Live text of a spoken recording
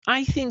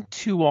I think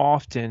too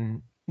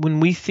often when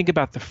we think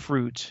about the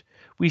fruit,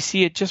 we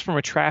see it just from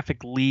a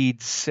traffic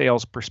leads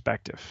sales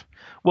perspective.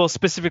 Well,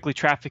 specifically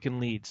traffic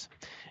and leads.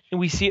 And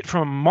we see it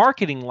from a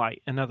marketing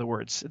light, in other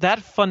words. That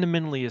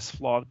fundamentally is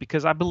flawed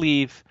because I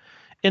believe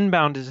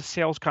inbound is a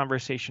sales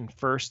conversation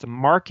first, a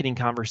marketing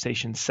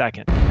conversation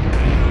second.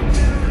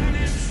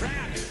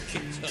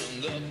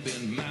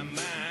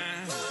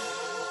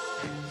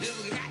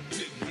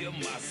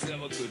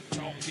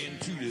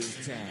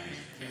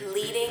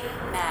 Leading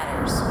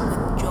Matters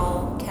with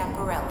Joel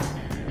Camparella.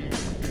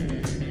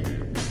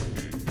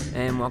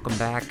 And welcome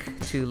back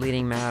to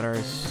Leading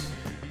Matters.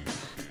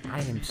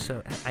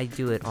 I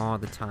do it all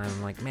the time.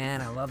 I'm like,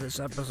 man, I love this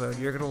episode.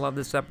 You're going to love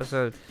this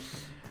episode.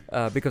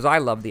 Because I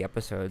love the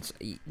episodes.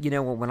 You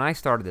know, when I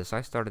started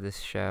this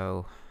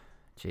show,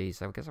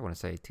 geez, I guess I want to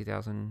say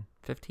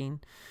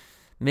 2015?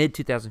 Mid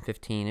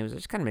 2015. It was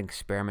just kind of an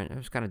experiment. I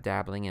was kind of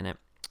dabbling in it.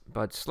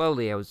 But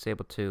slowly I was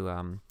able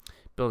to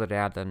build it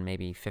out, done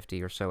maybe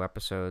 50 or so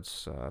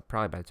episodes,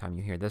 probably by the time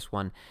you hear this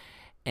one.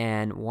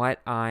 And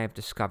what I've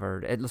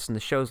discovered, listen, the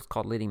show's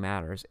called Leading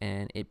Matters,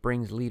 and it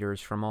brings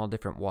leaders from all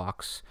different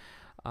walks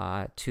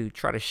to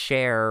try to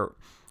share.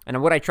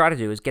 And what I try to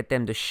do is get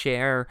them to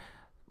share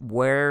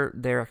where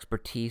their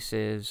expertise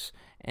is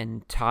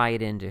and tie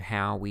it into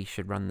how we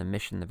should run the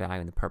mission, the value,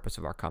 and the purpose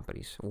of our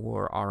companies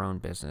or our own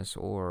business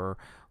or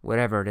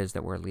whatever it is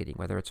that we're leading,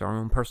 whether it's our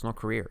own personal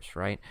careers,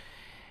 right?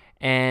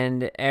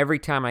 And every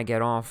time I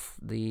get off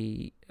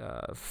the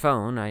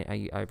phone,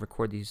 I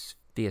record these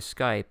via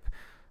Skype.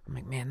 I'm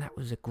like, man, that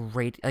was a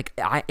great,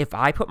 if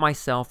I put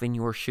myself in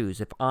your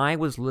shoes, if I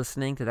was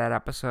listening to that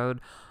episode,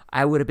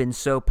 I would have been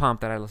so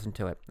pumped that I listened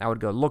to it. I would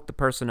go look the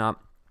person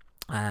up,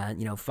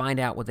 find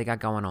out what they got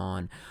going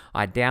on.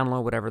 I'd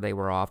download whatever they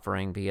were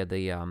offering via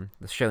the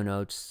show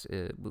notes,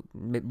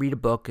 read a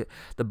book,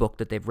 the book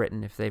that they've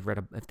written, if they've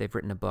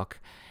written a book.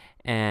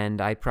 And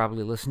I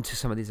probably listened to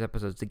some of these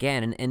episodes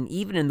again. And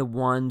even in the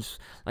ones,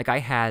 like I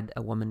had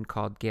a woman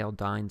called Gail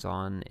Dines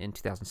on in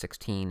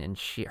 2016, and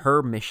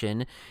her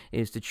mission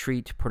is to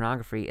treat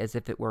pornography as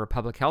if it were a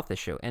public health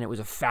issue. And it was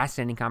a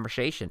fascinating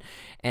conversation.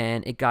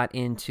 And it got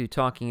into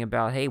talking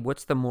about, hey,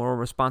 what's the moral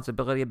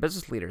responsibility of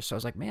business leaders? So I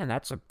was like, man,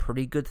 that's a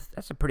pretty good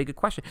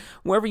question.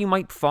 Wherever you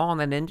might fall on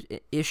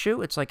that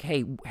issue, it's like,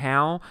 hey,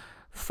 how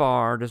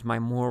far does my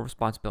moral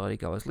responsibility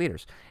go as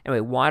leaders? Anyway,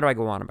 why do I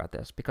go on about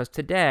this? Because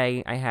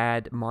today I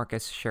had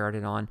Marcus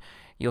Sheridan on.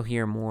 You'll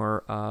hear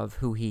more of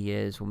who he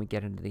is when we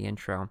get into the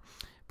intro.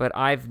 But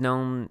I've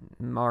known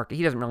Mark.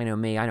 He doesn't really know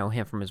me. I know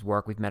him from his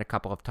work. We've met a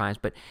couple of times.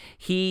 But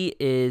he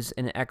is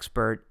an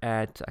expert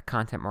at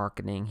content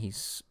marketing.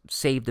 He's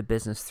saved the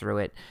business through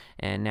it,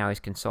 and now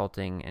he's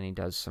consulting, and he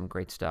does some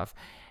great stuff.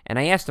 And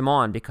I asked him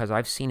on because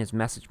I've seen his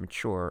message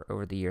mature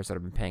over the years that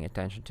I've been paying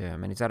attention to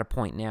him. And he's at a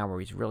point now where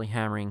he's really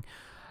hammering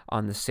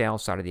on the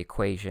sales side of the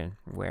equation,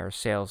 where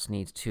sales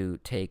needs to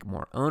take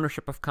more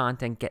ownership of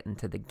content, get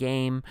into the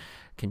game,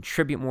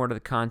 contribute more to the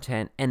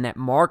content, and that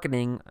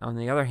marketing, on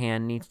the other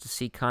hand, needs to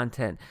see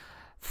content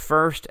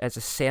first as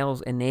a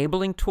sales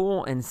enabling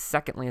tool and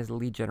secondly as a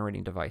lead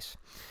generating device.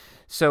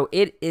 So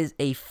it is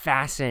a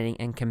fascinating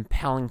and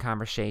compelling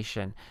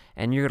conversation,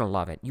 and you're going to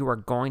love it. You are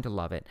going to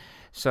love it.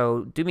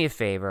 So do me a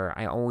favor.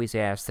 I always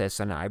ask this,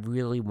 and I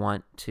really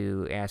want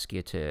to ask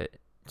you to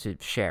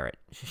share it.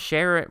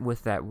 Share it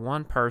with that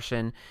one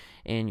person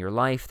in your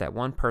life, that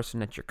one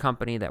person at your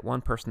company, that one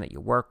person that you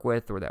work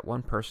with, or that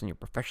one person you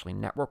professionally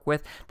network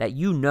with that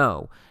you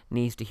know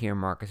needs to hear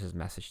Marcus's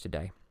message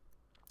today.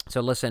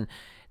 So listen,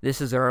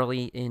 this is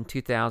early in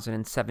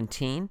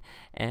 2017,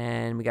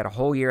 and we got a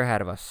whole year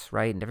ahead of us,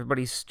 right? And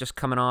everybody's just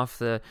coming off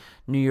the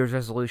New Year's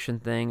resolution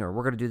thing, or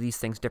we're going to do these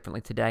things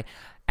differently today.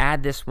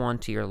 Add this one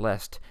to your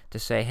list to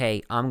say,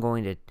 hey,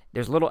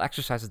 there's a little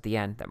exercise at the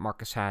end that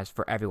Marcus has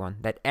for everyone,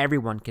 that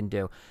everyone can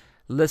do.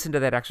 Listen to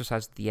that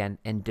exercise at the end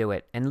and do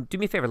it. And do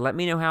me a favor, let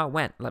me know how it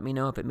went. Let me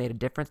know if it made a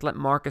difference. Let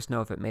Marcus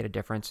know if it made a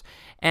difference.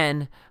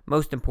 And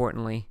most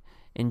importantly,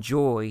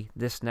 enjoy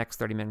this next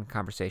 30-minute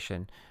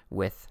conversation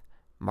with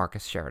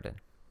Marcus Sheridan.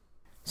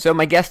 So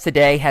my guest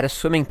today had a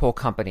swimming pool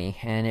company,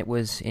 and it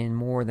was in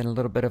more than a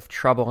little bit of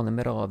trouble in the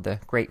middle of the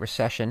Great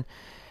Recession.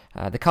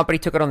 The company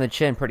took it on the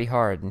chin pretty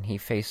hard, and he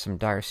faced some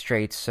dire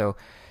straits, so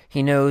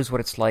he knows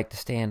what it's like to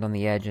stand on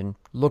the edge and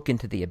look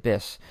into the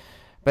abyss.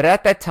 But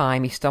at that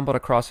time, he stumbled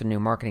across a new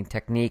marketing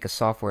technique, a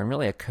software, and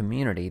really a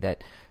community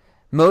that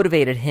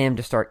motivated him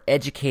to start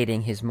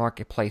educating his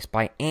marketplace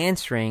by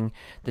answering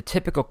the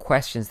typical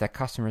questions that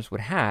customers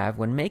would have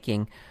when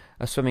making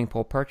a swimming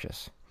pool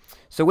purchase.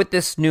 So with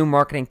this new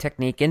marketing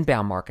technique,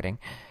 inbound marketing,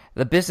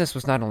 the business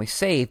was not only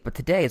saved, but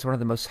today it's one of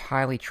the most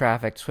highly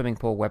trafficked swimming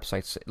pool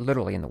websites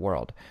literally in the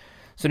world.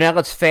 So now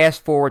let's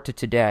fast forward to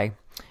today,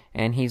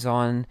 and he's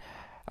on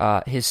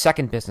his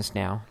second business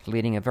now,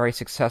 leading a very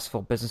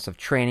successful business of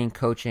training,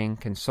 coaching,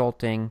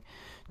 consulting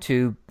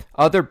to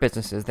other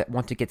businesses that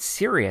want to get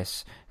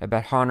serious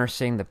about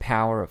harnessing the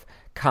power of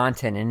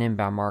content and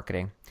inbound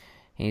marketing.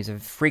 He's a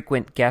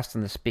frequent guest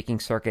on the speaking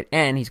circuit,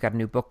 and he's got a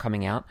new book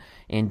coming out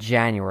in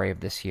January of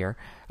this year,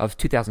 of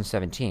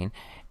 2017,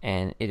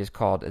 and it is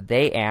called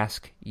They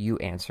Ask, You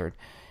Answered.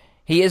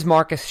 He is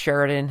Marcus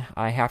Sheridan.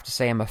 I have to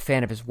say I'm a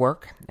fan of his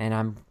work, and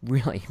I'm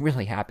really,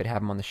 really happy to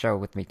have him on the show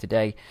with me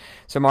today.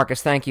 So,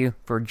 Marcus, thank you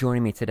for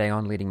joining me today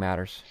on Leading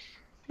Matters.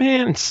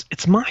 Man,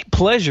 it's my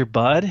pleasure,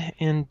 bud,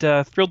 and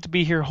thrilled to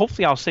be here.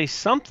 Hopefully I'll say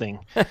something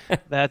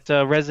that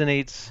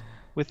resonates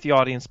with the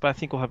audience, but I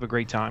think we'll have a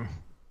great time.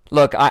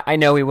 Look, I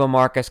know we will,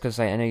 Marcus, because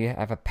I know you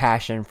have a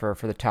passion for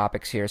the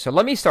topics here. So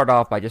let me start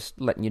off by just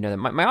letting you know that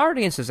my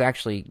audience is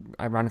actually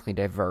ironically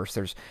diverse.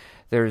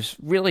 There's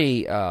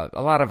really a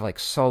lot of like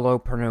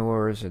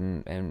solopreneurs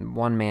and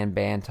one-man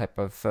band type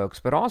of folks,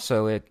 but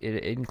also it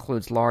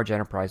includes large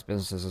enterprise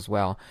businesses as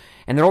well.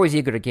 And they're always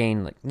eager to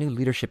gain like new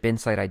leadership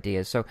insight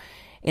ideas. So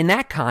in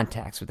that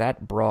context, with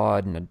that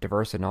broad and a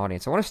diverse an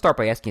audience, I want to start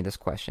by asking you this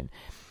question.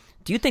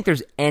 Do you think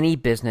there's any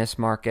business,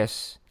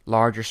 Marcus,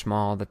 large or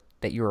small,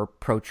 that your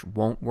approach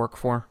won't work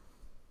for?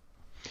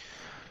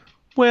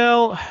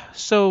 Well,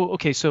 so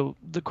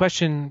the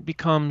question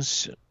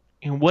becomes,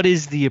 what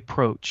is the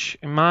approach?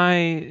 And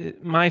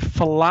my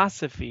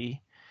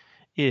philosophy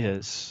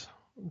is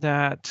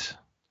that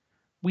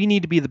we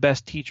need to be the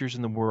best teachers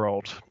in the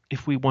world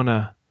if we want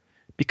to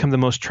become the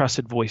most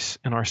trusted voice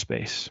in our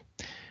space.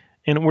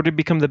 In order to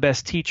become the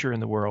best teacher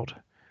in the world,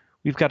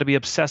 we've got to be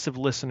obsessive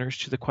listeners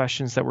to the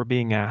questions that we're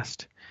being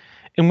asked.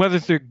 And whether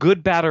they're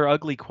good, bad, or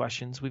ugly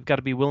questions, we've got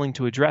to be willing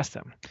to address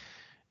them.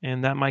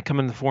 And that might come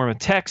in the form of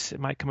text, it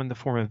might come in the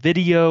form of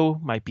video,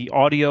 might be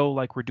audio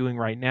like we're doing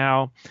right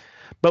now.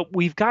 But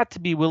we've got to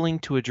be willing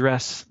to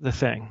address the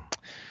thing.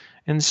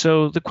 And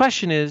so the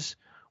question is,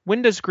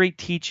 when does great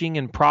teaching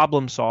and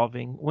problem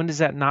solving, when does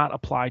that not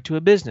apply to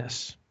a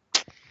business?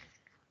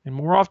 And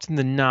more often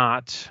than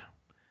not,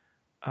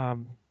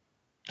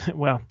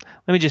 well,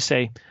 let me just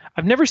say,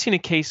 I've never seen a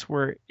case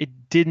where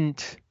it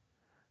didn't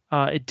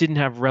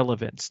have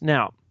relevance.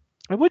 Now,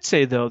 I would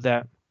say, though,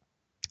 that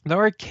there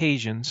are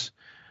occasions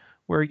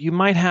where you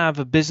might have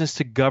a business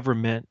to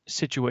government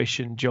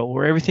situation, Joel,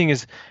 where everything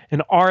is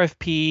an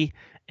RFP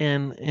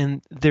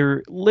and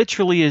there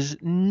literally is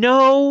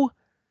no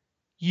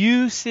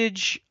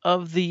usage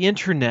of the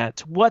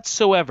internet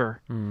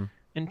whatsoever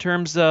in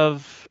terms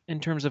of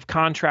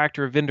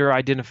contractor or vendor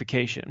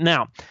identification.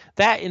 Now,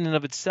 that in and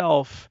of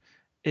itself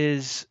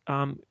has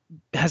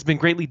been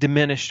greatly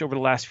diminished over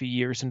the last few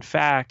years. In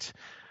fact,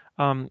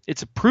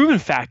 it's a proven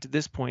fact at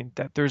this point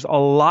that there's a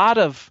lot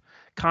of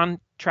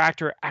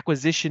contractor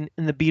acquisition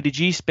in the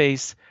B2G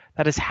space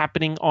that is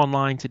happening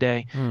online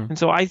today. And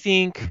so I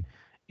think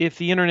if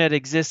the internet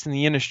exists in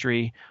the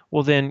industry,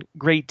 well, then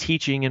great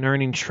teaching and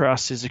earning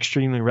trust is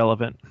extremely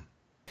relevant.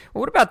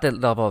 Well, what about the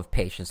level of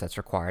patience that's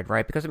required,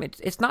 right? Because, I mean,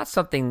 it's not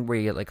something where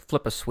you, like,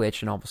 flip a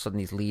switch and all of a sudden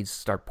these leads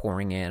start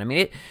pouring in. I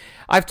mean,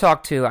 I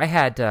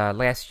had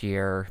last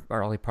year,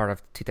 early part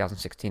of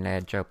 2016, I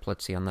had Joe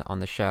Plitzi on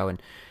the show,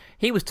 and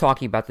he was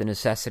talking about the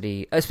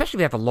necessity, especially if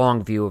you have a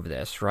long view of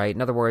this, right?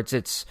 In other words,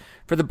 it's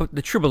for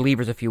the true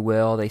believers, if you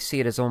will, they see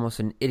it as almost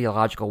an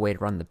ideological way to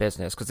run the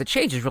business because it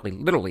changes really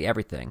literally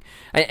everything.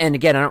 And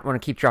again, I don't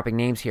want to keep dropping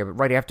names here, but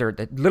right after,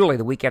 literally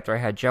the week after I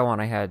had Joe on,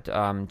 I had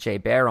Jay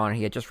Baer on.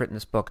 He had just written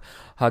this book,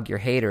 Hug Your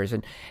Haters.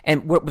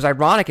 And what was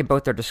ironic in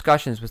both their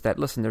discussions was that,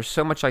 listen, there's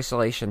so much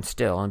isolation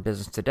still in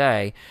business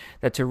today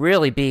that to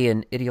really be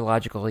an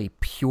ideologically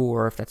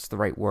pure, if that's the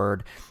right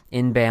word,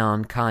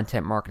 inbound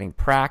content marketing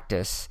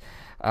practice,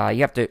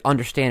 you have to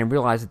understand and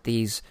realize that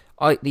these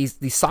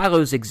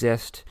silos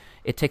exist.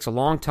 It takes a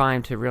long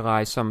time to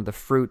realize some of the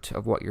fruit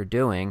of what you're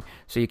doing,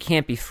 so you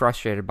can't be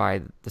frustrated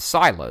by the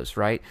silos,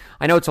 right?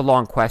 I know it's a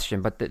long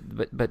question, but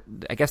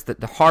I guess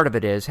the heart of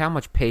it is how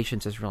much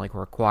patience is really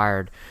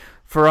required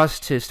for us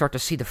to start to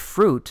see the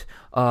fruit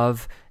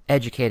of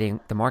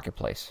educating the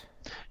marketplace.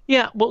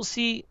 Yeah, well,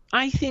 see,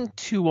 I think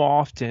too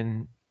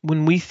often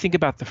when we think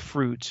about the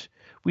fruit,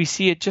 we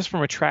see it just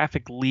from a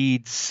traffic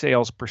leads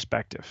sales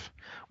perspective.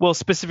 Well,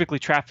 specifically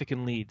traffic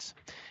and leads.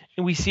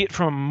 And we see it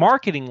from a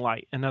marketing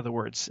light, in other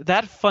words.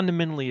 That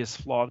fundamentally is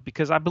flawed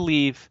because I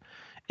believe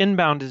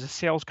inbound is a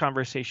sales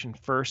conversation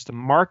first, a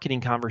marketing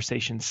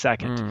conversation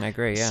second. I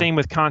agree, yeah. Same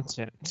with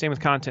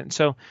content.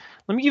 So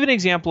let me give you an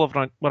example of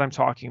what I'm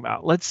talking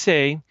about. Let's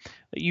say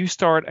that you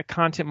start a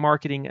content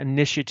marketing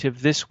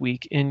initiative this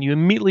week and you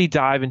immediately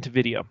dive into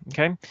video,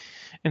 okay?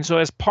 And so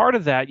as part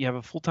of that, you have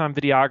a full-time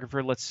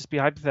videographer, let's just be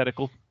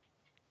hypothetical,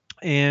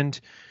 and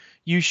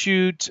you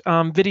shoot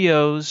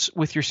videos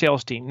with your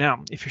sales team.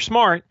 Now, if you're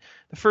smart,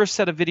 the first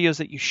set of videos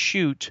that you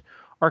shoot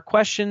are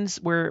questions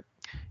where,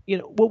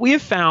 what we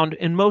have found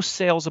in most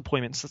sales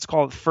appointments, let's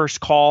call it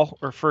first call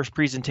or first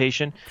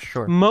presentation,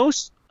 sure.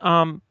 Most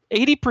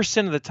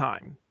 80% of the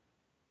time,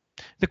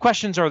 the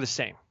questions are the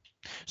same.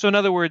 So in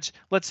other words,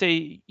 let's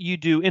say you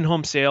do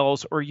in-home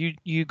sales, or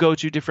you go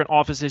to different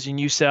offices and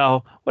you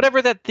sell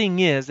whatever that thing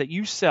is that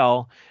you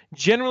sell.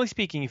 Generally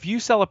speaking, if you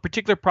sell a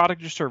particular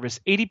product or service,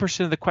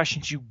 80% of the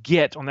questions you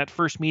get on that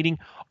first meeting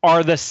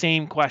are the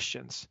same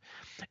questions.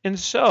 And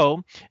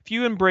so if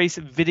you embrace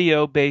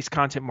video-based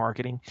content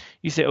marketing,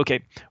 you say,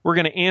 okay, we're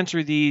going to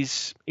answer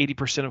these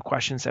 80% of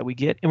questions that we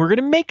get, and we're going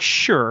to make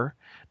sure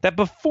that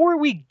before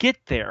we get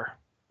there,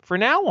 for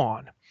now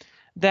on,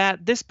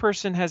 that this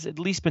person has at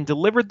least been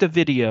delivered the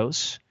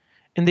videos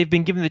and they've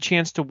been given the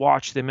chance to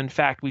watch them. In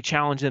fact, we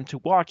challenge them to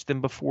watch them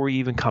before we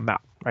even come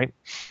out, right?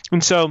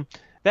 And so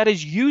that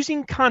is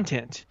using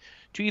content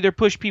to either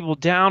push people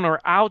down or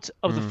out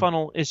of the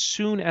funnel as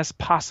soon as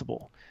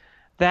possible.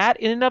 That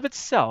in and of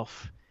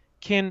itself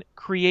can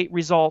create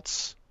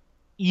results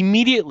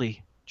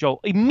immediately,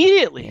 Joel,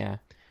 immediately. Yeah.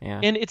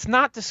 And it's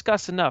not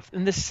discussed enough.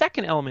 And the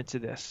second element to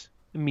this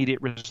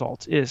immediate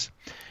results is,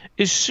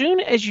 as soon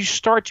as you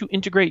start to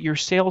integrate your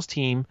sales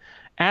team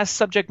as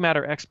subject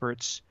matter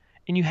experts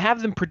and you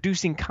have them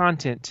producing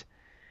content,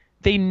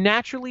 they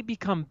naturally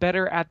become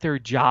better at their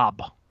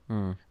job.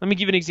 Let me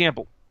give you an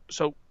example.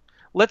 So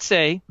let's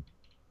say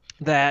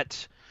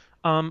that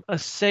a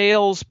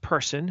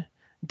salesperson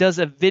does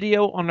a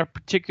video on a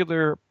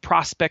particular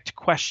prospect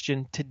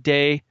question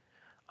today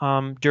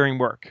during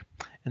work.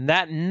 And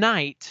that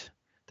night,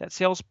 that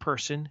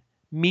salesperson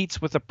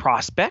meets with a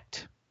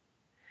prospect,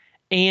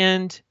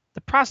 and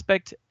the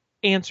prospect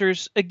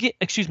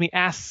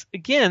asks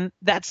again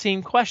that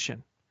same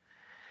question.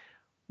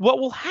 What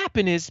will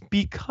happen is,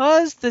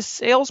 because the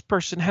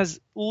salesperson has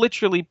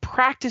literally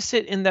practiced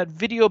it in that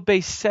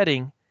video-based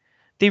setting,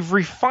 they've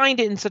refined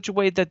it in such a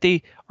way that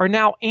they are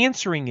now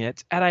answering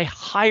it at a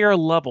higher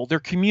level. Their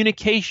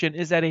communication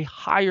is at a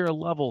higher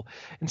level.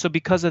 And so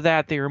because of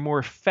that, they are more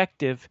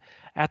effective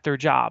at their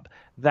job.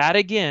 That,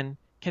 again,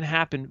 can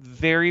happen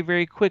very,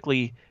 very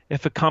quickly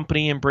if a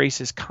company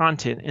embraces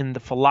content in the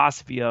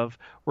philosophy of,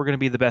 we're going to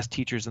be the best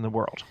teachers in the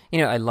world.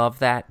 I love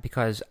that,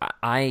 because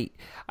I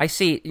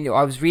see,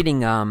 I was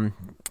reading,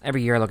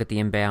 every year I look at the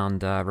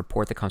inbound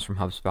report that comes from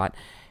HubSpot,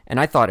 and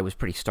I thought it was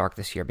pretty stark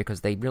this year because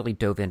they really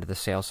dove into the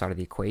sales side of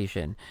the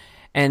equation.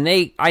 And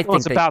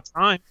it's about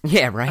time.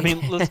 Yeah, right. I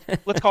mean,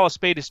 let's call a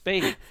spade a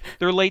spade.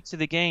 They're late to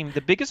the game.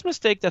 The biggest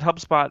mistake that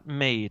HubSpot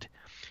made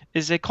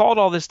is they called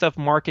all this stuff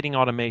marketing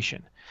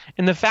automation.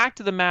 And the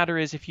fact of the matter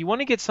is, if you want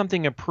to get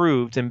something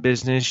approved in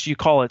business, you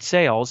call it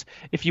sales.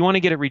 If you want to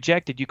get it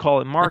rejected, you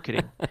call it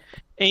marketing.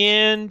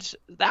 And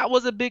that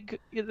was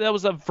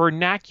a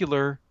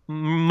vernacular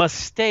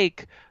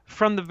mistake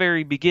from the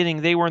very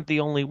beginning. They weren't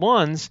the only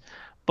ones.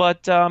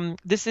 But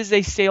this is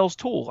a sales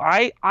tool.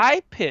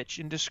 I pitch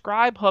and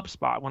describe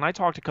HubSpot when I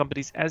talk to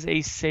companies as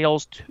a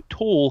sales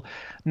tool.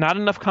 Not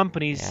enough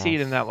companies see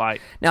it in that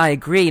light. No, I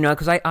agree.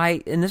 Because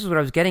and this is what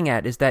I was getting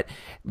at, is that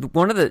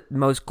one of the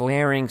most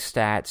glaring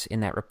stats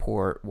in that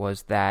report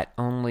was that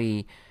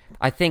only,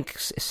 I think,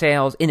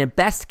 sales in a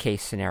best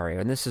case scenario,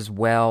 and this is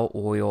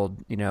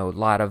well-oiled, a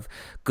lot of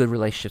good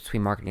relationships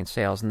between marketing and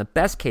sales. In the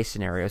best case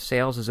scenario,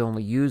 sales is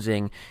only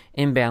using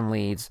inbound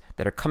leads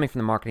that are coming from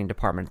the marketing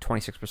department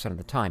 26% of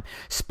the time,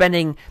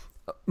 spending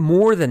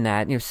more than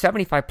that,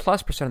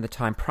 75+% of the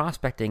time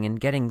prospecting and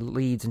getting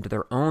leads into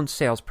their own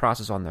sales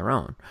process on their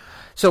own.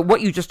 So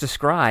what you just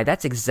described,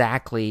 that's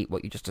exactly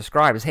what you just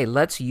described, is, hey,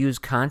 let's use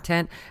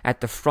content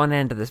at the front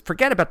end of this.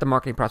 Forget about the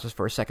marketing process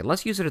for a second.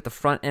 Let's use it at the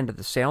front end of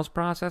the sales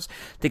process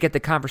to get the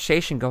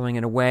conversation going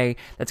in a way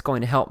that's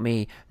going to help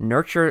me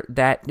nurture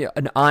that,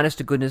 an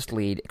honest-to-goodness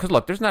lead. Because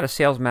look, there's not a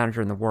sales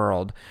manager in the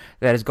world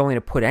that is going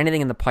to put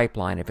anything in the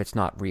pipeline if it's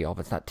not real, if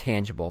it's not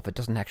tangible, if it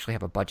doesn't actually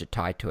have a budget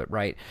tied to it,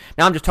 right?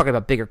 Now I'm just talking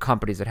about bigger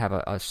companies that have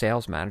a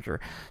sales manager.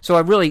 So I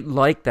really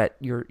like that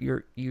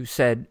you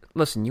said,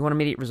 listen, you want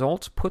immediate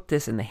results? Put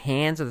this in the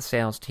hands of the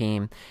sales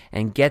team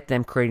and get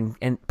them creating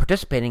and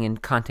participating in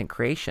content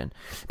creation.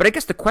 But I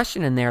guess the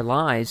question in there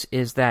lies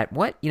is that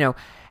do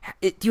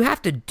you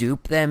have to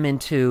dupe them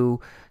into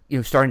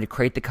starting to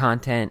create the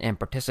content and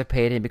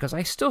participate in? Because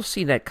I still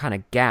see that kind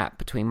of gap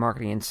between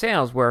marketing and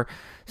sales, where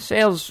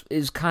sales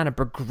is kind of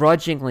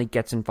begrudgingly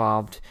gets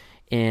involved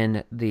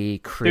in the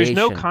creation.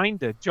 There's no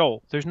kinda,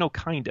 Joel. There's no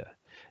kinda.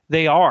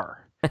 They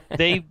are.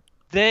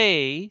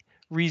 They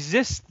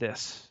resist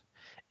this.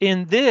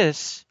 In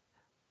this,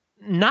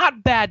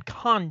 not bad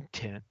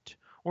content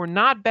or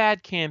not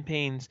bad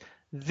campaigns,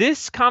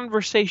 this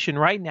conversation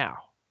right now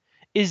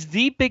is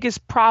the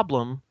biggest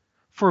problem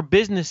for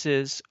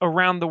businesses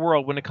around the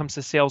world when it comes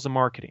to sales and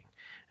marketing.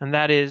 And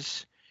that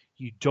is,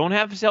 you don't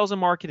have sales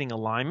and marketing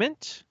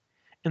alignment,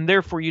 and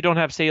therefore you don't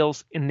have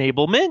sales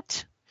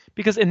enablement,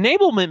 because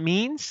enablement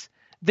means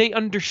they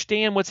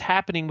understand what's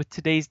happening with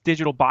today's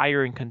digital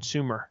buyer and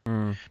consumer.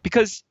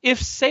 Because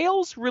if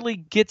sales really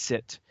gets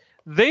it,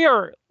 they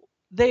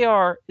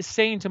are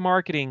saying to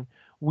marketing,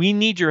 we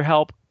need your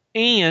help,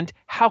 and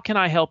how can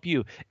I help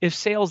you? If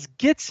sales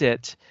gets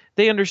it,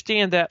 they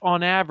understand that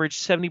on average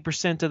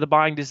 70% of the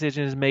buying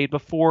decision is made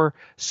before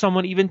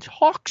someone even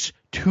talks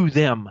to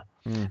them.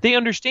 They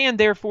understand,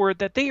 therefore,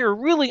 that they are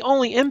really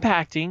only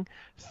impacting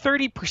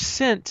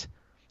 30%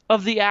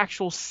 of the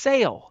actual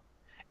sale.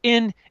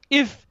 And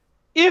if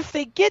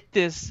they get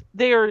this,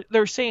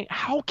 they're saying,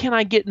 how can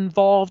I get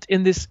involved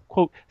in this,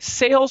 quote,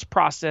 sales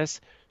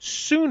process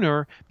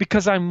sooner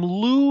because I'm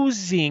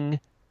losing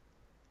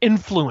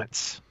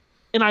influence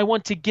and I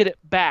want to get it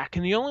back.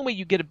 And the only way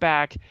you get it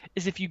back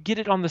is if you get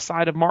it on the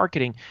side of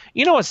marketing.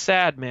 You know what's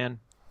sad, man,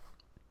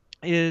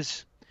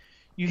 is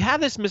you have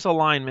this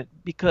misalignment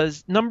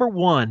because, number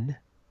one,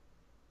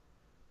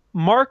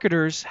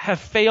 marketers have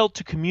failed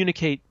to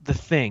communicate the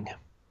thing.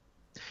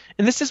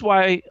 And this is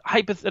why,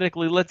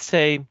 hypothetically, let's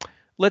say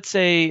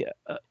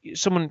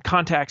someone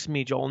contacts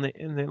me, Joel,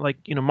 and they're like,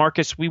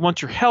 Marcus, we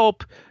want your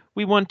help.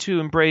 We want to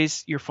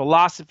embrace your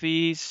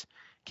philosophies.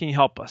 Can you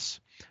help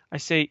us? I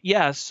say,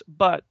 yes,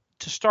 but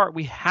to start,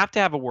 we have to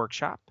have a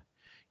workshop.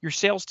 Your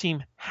sales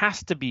team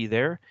has to be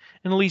there,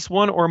 and at least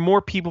one or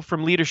more people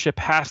from leadership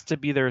has to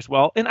be there as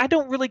well. And I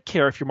don't really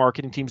care if your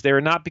marketing team's there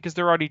or not because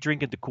they're already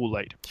drinking the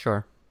Kool-Aid.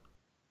 Sure.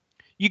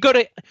 You go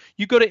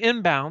to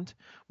inbound.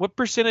 What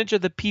percentage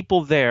of the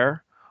people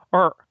there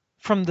are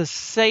from the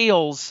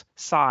sales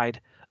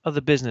side of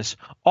the business?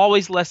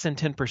 Always less than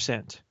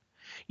 10%.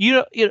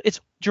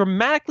 It's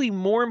dramatically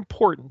more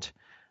important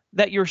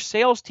that your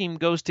sales team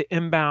goes to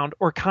inbound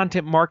or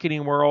content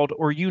marketing world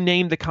or you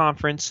name the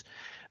conference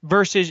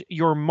versus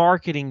your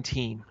marketing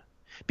team.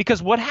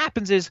 Because what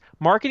happens is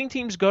marketing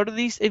teams go to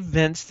these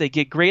events, they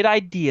get great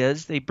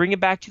ideas, they bring it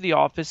back to the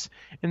office,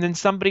 and then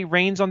somebody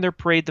rains on their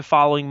parade the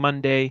following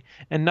Monday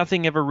and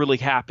nothing ever really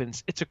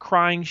happens. It's a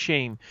crying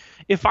shame.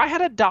 If I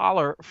had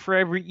 $1 for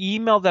every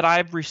email that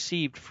I've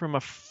received from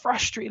a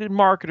frustrated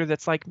marketer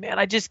that's like, man,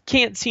 I just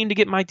can't seem to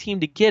get my team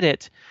to get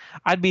it,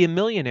 I'd be a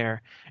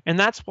millionaire. And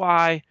that's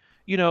why,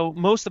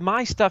 most of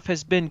my stuff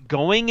has been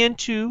going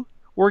into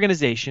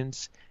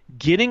organizations,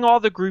 getting all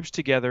the groups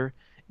together,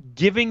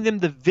 giving them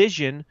the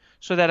vision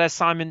so that, as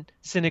Simon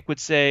Sinek would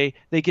say,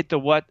 they get the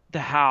what, the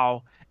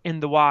how,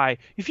 and the why.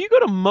 If you go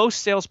to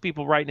most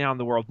salespeople right now in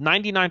the world,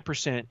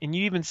 99%, and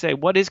you even say,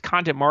 what is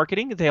content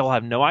marketing? They'll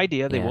have no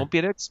idea. They won't be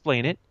able to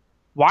explain it.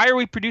 Why are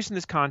we producing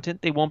this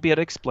content? They won't be able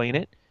to explain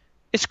it.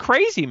 It's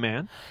crazy,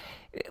 man.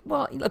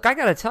 Well, look, I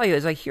got to tell you,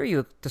 as I hear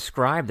you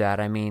describe that,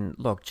 I mean,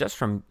 look, just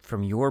from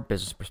your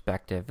business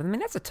perspective, I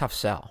mean, that's a tough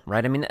sell,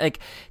 right? I mean,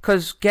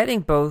 because getting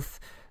both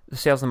the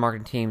sales and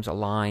marketing teams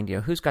aligned,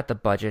 who's got the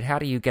budget? How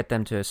do you get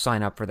them to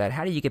sign up for that?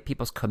 How do you get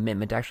people's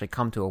commitment to actually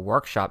come to a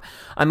workshop?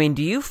 I mean,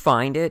 do you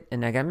find it,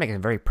 and I got to make a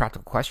very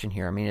practical question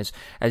here, I mean,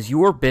 as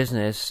your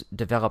business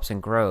develops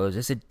and grows,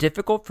 is it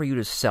difficult for you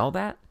to sell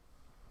that?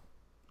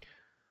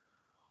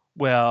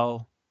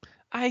 Well,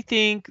 I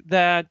think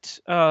that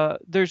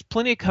there's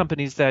plenty of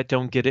companies that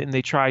don't get it and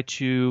they try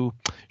to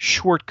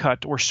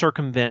shortcut or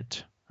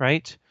circumvent,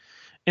 right?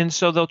 And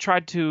so they'll try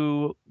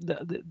to,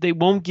 they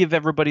won't give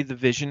everybody the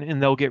vision and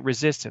they'll get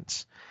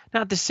resistance.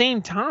 Now, at the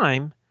same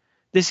time,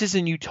 this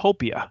isn't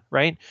utopia,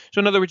 right? So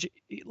in other words,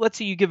 let's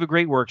say you give a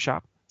great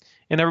workshop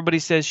and everybody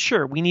says,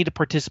 sure, we need to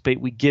participate.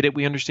 We get it.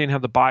 We understand how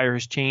the buyer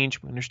has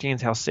changed. We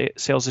understand how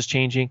sales is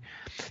changing.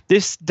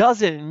 This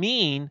doesn't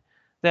mean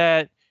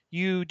that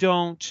you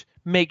don't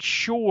make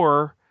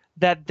sure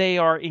that they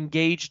are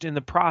engaged in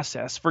the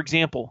process. For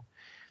example,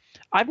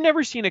 I've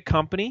never seen a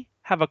company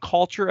have a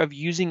culture of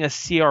using a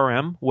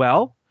CRM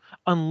well,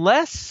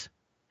 unless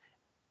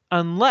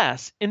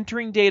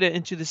entering data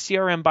into the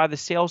CRM by the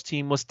sales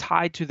team was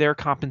tied to their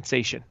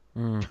compensation.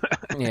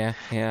 Yeah.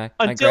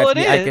 Until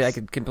I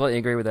could completely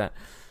agree with that.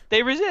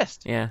 They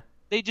resist. Yeah.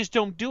 They just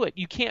don't do it.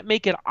 You can't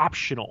make it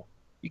optional.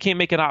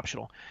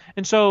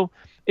 And so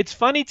it's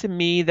funny to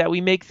me that we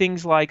make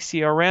things like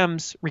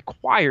CRMs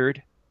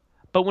required,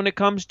 but when it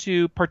comes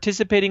to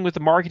participating with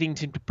the marketing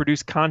team to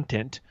produce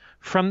content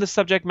from the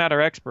subject matter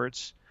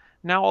experts,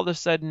 now all of a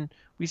sudden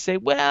we say,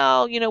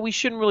 well, we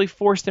shouldn't really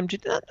force them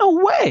to.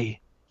 No way.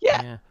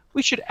 Yeah.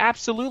 We should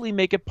absolutely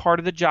make it part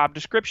of the job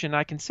description.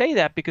 I can say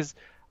that because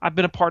I've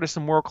been a part of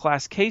some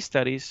world-class case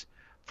studies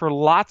for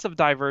lots of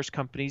diverse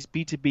companies,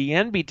 B2B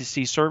and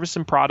B2C, service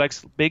and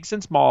products, bigs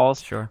and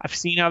smalls. Sure. I've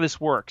seen how this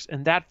works,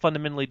 and that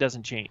fundamentally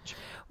doesn't change.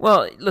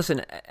 Well,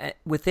 listen,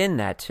 within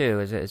that too,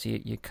 as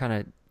you kind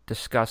of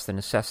discuss the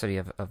necessity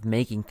of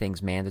making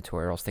things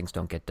mandatory or else things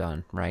don't get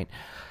done, right?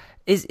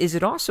 Is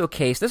it also a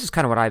case, this is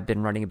kind of what I've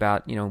been writing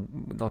about,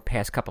 the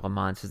past couple of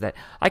months, is that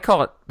I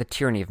call it the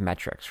tyranny of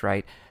metrics,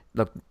 right?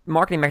 Look,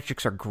 marketing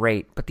metrics are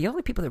great, but the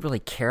only people that really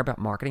care about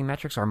marketing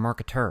metrics are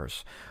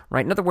marketers,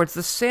 right? In other words,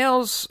 the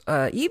sales,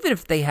 even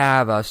if they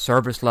have a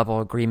service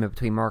level agreement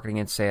between marketing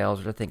and sales,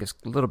 which I think is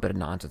a little bit of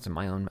nonsense in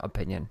my own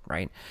opinion,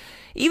 right?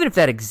 Even if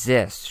that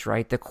exists,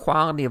 right, the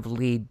quality of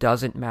lead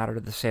doesn't matter to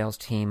the sales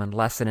team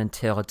unless and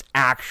until it's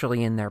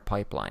actually in their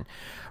pipeline,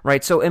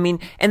 right? So, I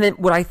mean, and then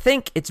what I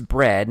think it's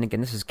bred, and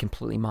again, this is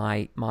completely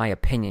my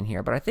opinion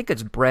here, but I think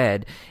it's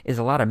bred is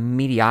a lot of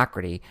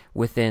mediocrity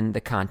within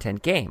the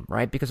content game,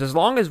 right? Because Because as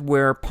long as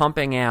we're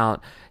pumping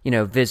out,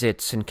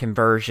 visits and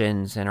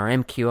conversions and our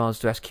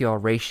MQLs to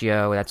SQL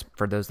ratio, that's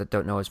for those that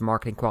don't know, is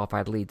marketing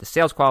qualified lead to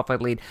sales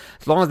qualified lead.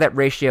 As long as that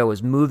ratio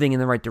is moving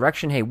in the right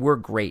direction, hey, we're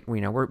great. We're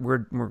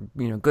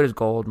good as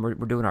gold. And we're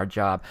doing our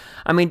job.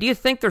 I mean, do you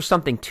think there's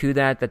something to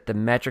that the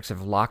metrics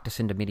have locked us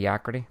into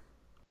mediocrity?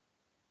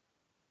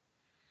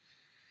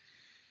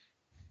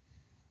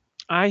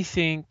 I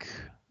think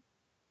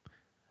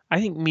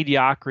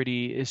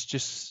mediocrity is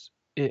just,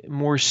 it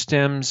more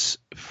stems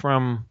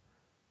from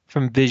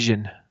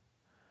vision.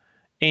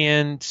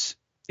 And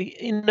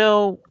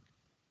if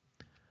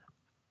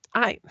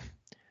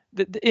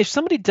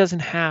somebody doesn't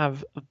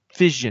have a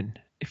vision,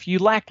 if you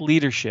lack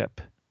leadership,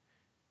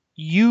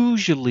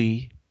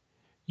 usually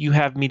you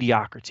have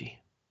mediocrity.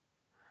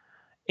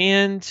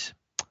 And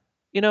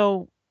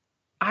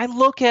I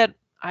look at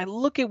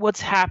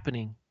what's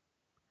happening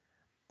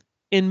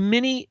in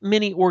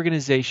many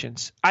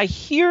organizations. I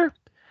hear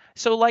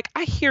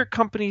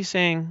companies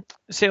saying,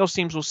 sales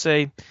teams will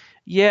say,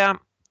 yeah,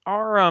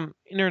 our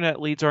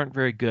internet leads aren't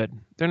very good.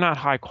 They're not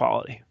high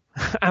quality.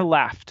 I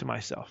laugh to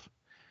myself,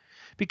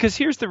 because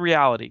here's the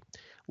reality.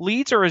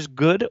 Leads are as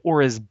good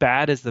or as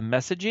bad as the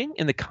messaging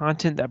and the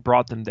content that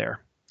brought them there.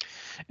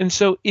 And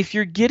so if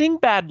you're getting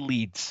bad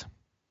leads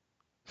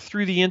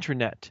through the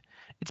internet,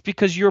 it's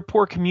because you're a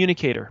poor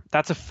communicator.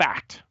 That's a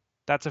fact.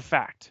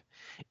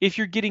 If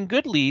you're getting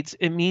good leads,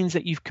 it means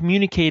that you've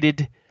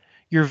communicated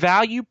your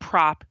value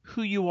prop,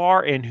 who you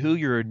are and who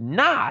you're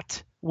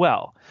not,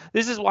 well.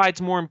 This is why it's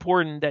more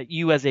important that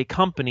you as a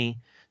company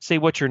say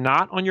what you're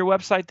not on your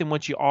website than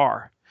what you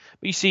are.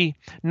 But you see,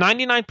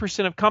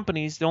 99% of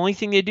companies, the only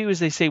thing they do is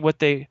they say what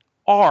they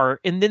are,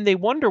 and then they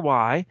wonder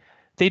why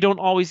they don't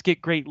always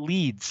get great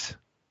leads.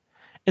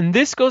 And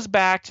this goes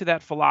back to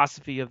that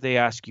philosophy of they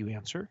ask, you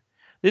answer.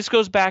 This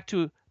goes back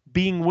to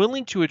being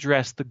willing to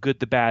address the good,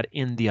 the bad,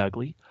 and the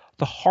ugly,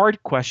 the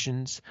hard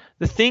questions,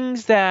 the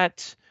things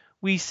that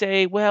we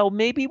say, well,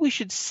 maybe we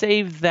should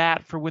save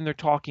that for when they're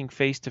talking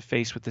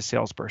face-to-face with the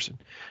salesperson.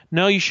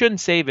 No, you shouldn't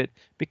save it,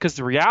 because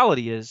the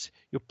reality is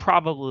you'll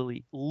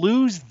probably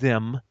lose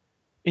them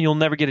and you'll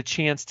never get a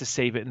chance to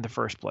save it in the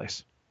first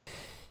place.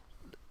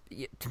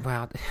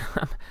 Wow,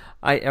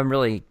 I'm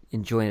really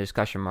enjoying the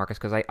discussion, Marcus,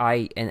 because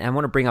I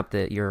want to bring up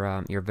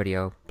your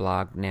video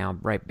blog now,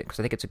 right? Because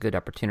I think it's a good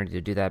opportunity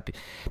to do that,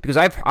 because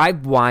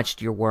I've watched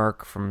your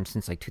work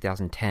since like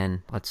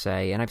 2010, let's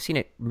say, and I've seen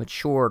it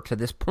mature to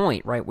this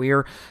point, right?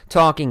 We're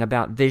talking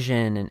about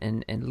vision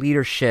and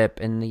leadership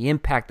and the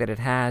impact that it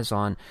has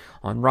on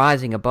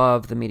rising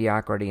above the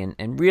mediocrity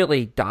and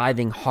really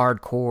diving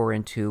hardcore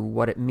into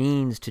what it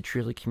means to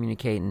truly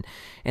communicate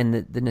and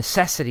the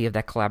necessity of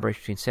that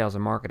collaboration between sales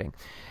and marketing.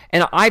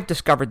 And I've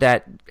discovered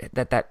that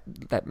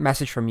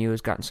message from you has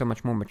gotten so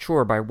much more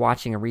mature by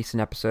watching a recent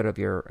episode of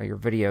your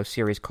video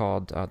series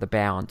called The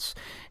Balance.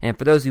 And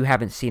for those who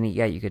haven't seen it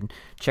yet, you can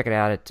check it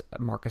out at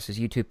Marcus's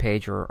YouTube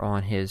page or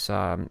on his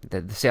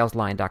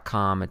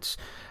thesalesline.com. It's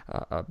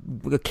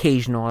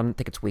occasional, I don't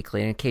think it's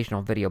weekly, an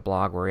occasional video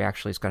blog where he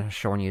actually is going to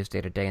show you his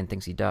day-to-day and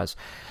things he does.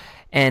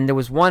 And there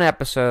was one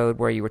episode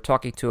where you were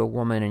talking to a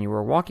woman and you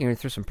were walking her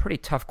through some pretty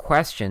tough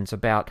questions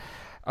about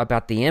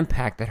the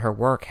impact that her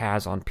work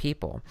has on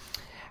people.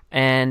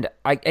 And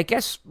I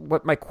guess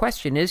what my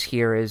question is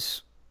here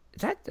is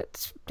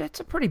that's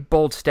a pretty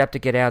bold step to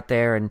get out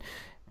there and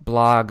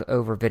blog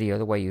over video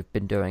the way you've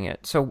been doing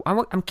it. So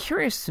I'm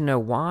curious to know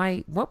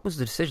why. What was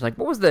the decision? Like,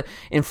 what was the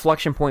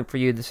inflection point for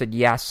you that said,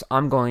 yes,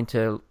 I'm going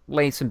to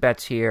lay some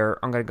bets here,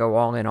 I'm going to go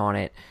all in on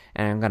it,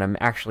 and I'm going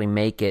to actually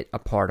make it a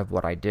part of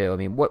what I do? I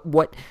mean,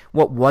 what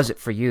was it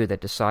for you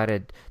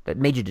that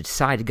made you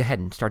decide to go ahead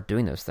and start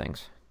doing those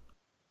things?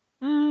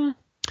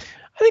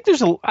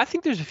 I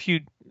think there's a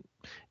few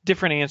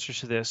different answers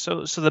to this.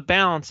 So the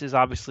balance is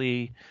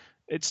obviously,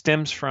 it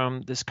stems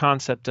from this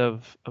concept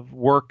of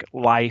work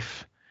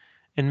life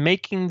and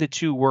making the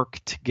two work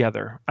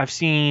together. I've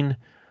seen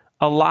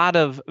a lot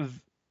of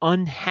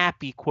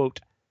unhappy, quote,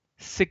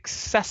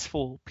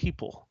 successful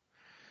people.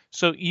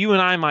 So you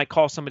and I might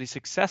call somebody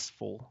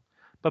successful,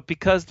 but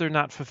because they're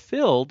not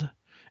fulfilled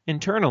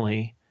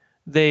internally,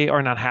 they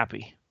are not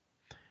happy.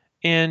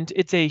 And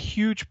it's a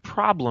huge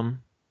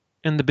problem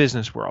in the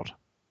business world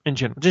in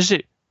general, just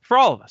for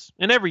all of us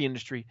in every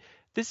industry.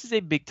 This is a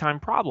big time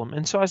problem.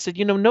 And so I said,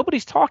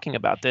 nobody's talking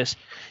about this.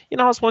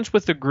 I was once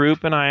with a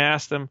group and I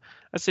asked them,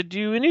 I said,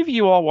 do any of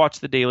you all watch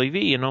the Daily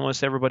V? And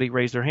almost everybody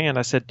raised their hand.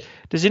 I said,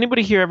 does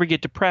anybody here ever get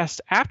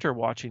depressed after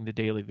watching the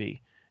Daily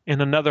V? And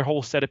another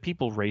whole set of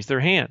people raised their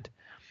hand.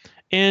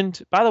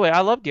 And by the way, I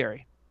love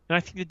Gary and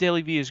I think the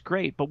Daily V is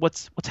great. But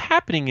what's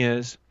happening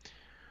is,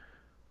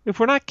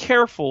 if we're not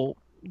careful,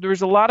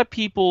 there's a lot of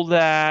people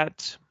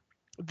that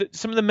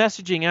some of the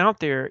messaging out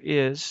there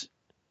is,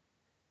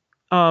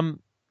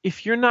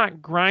 if you're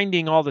not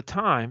grinding all the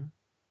time,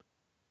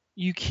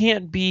 you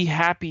can't be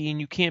happy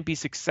and you can't be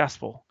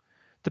successful.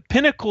 The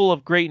pinnacle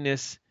of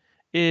greatness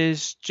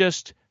is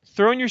just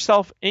throwing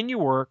yourself in your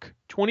work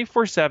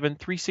 24/7,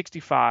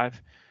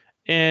 365,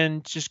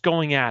 and just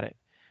going at it.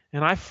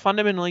 And I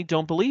fundamentally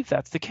don't believe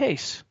that's the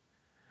case,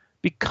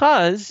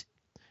 because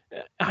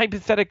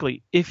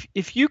hypothetically,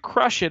 if you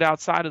crush it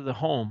outside of the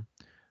home,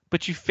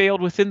 but you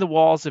failed within the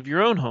walls of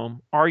your own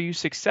home, are you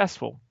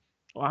successful?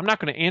 Well, I'm not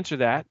going to answer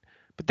that,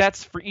 but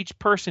that's for each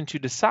person to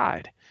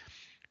decide.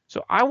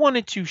 So I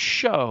wanted to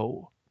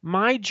show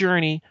my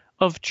journey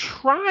of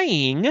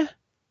trying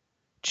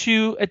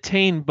to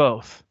attain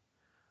both.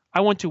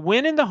 I want to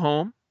win in the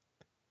home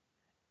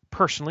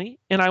personally,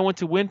 and I want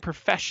to win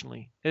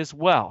professionally as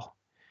well.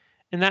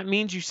 And that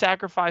means you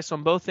sacrifice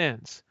on both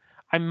ends.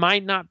 I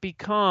might not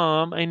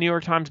become a New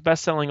York Times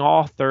bestselling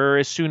author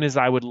as soon as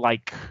I would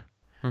like,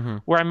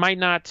 where I might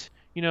not,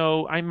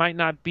 I might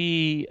not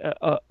be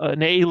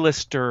an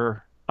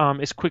A-lister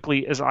as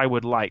quickly as I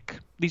would like.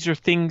 These are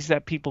things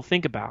that people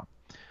think about.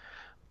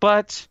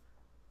 But,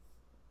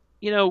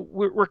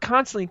 we're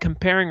constantly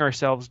comparing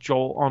ourselves,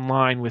 Joel,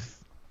 online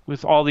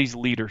with all these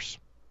leaders.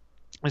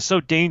 It's so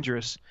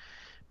dangerous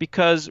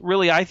because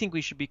really I think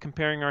we should be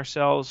comparing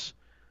ourselves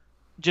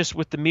just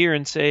with the mirror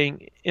and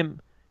saying,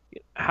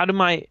 how do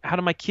my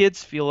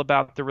kids feel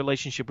about the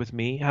relationship with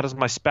me? How does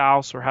my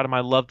spouse or how do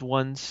my loved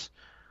ones?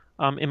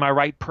 Am I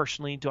right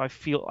personally? Do I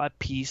feel at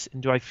peace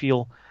and do I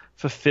feel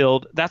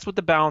fulfilled? That's what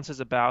the balance is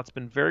about. It's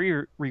been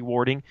very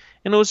rewarding,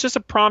 and it was just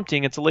a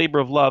prompting. It's a labor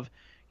of love.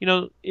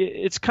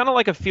 It's kind of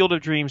like a Field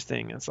of Dreams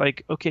thing. It's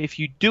like, okay, if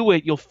you do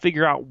it, you'll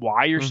figure out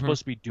why you're supposed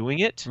to be doing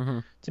it.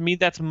 To me,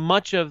 that's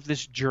much of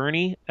this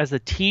journey as a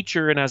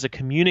teacher and as a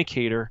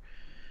communicator.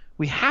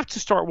 We have to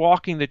start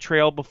walking the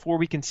trail before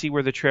we can see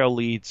where the trail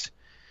leads.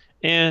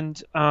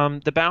 And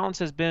the balance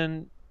has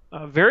been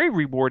very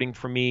rewarding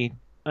for me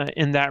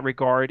in that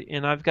regard.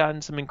 And I've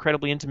gotten some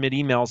incredibly intimate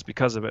emails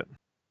because of it.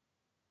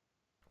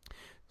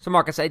 So,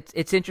 Marcus,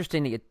 it's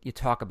interesting that you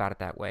talk about it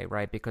that way,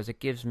 right? Because it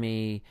gives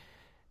me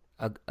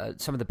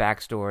some of the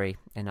backstory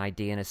and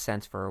idea and a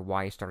sense for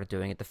why you started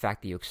doing it, the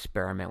fact that you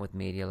experiment with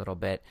media a little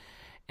bit.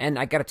 And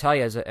I got to tell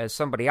you, as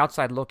somebody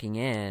outside looking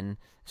in,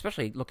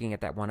 especially looking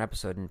at that one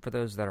episode, and for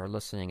those that are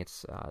listening,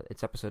 it's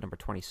episode number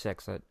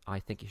 26 that I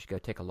think you should go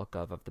take a look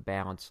of the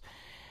balance.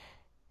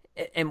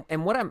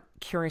 And what I'm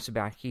curious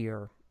about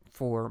here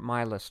for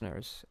my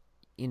listeners,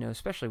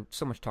 especially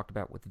so much talked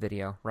about with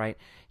video, right?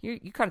 You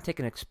kind of take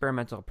an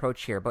experimental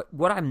approach here, but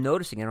what I'm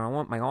noticing, and I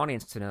want my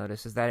audience to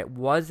notice, is that it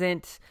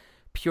wasn't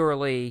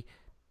purely,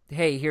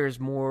 hey, here's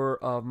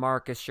more of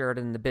Marcus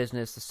Sheridan, the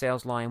business, the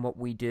sales line, what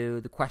we do,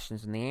 the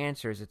questions and the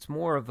answers. It's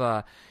more of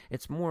a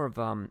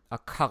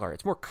color.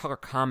 It's more color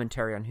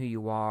commentary on who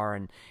you are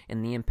and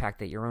the impact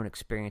that your own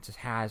experiences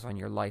has on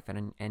your life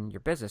and your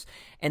business.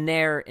 And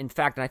there, in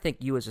fact, and I think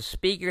you as a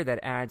speaker, that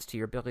adds to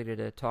your ability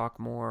to talk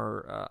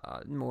more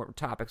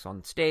topics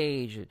on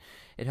stage.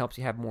 It helps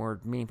you have more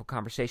meaningful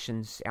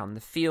conversations out in the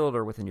field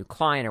or with a new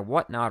client or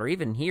whatnot, or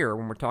even here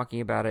when we're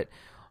talking about it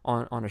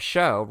on a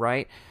show,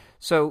 right?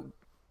 So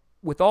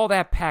with all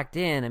that packed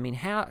in, I mean,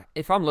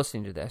 if I'm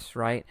listening to this,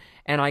 right,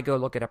 and I go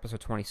look at episode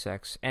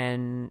 26,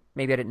 and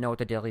maybe I didn't know what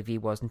the Daily V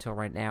was until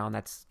right now, and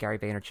that's Gary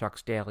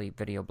Vaynerchuk's daily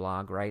video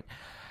blog, right?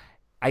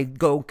 I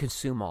go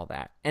consume all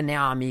that, and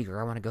now I'm eager.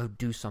 I want to go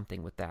do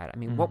something with that. I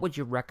mean, what would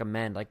you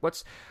recommend? Like,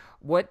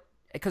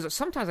 because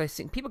sometimes I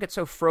think people get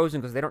so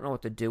frozen because they don't know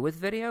what to do with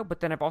video, but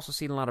then I've also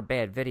seen a lot of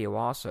bad video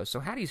also. So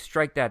how do you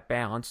strike that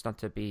balance, not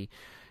to be,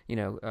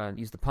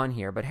 use the pun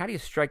here, but how do you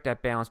strike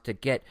that balance to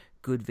get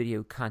good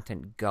video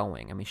content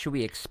going? I mean, should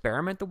we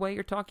experiment the way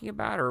you're talking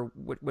about, or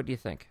what do you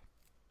think?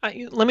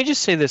 Let me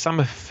just say this. I'm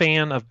a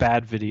fan of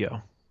bad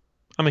video.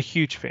 I'm a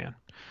huge fan.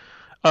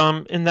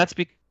 And that's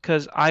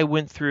because I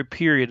went through a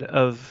period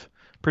of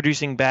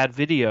producing bad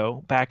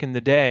video back in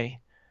the day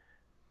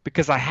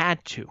because I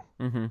had to.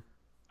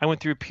 I went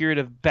through a period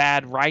of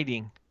bad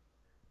writing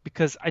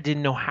because I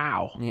didn't know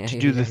how to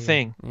do the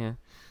thing.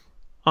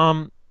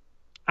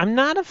 I'm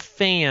not a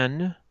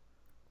fan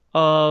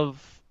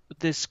of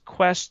this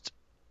quest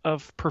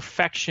of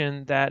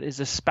perfection that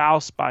is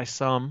espoused by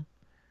some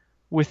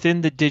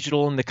within the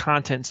digital and the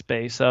content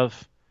space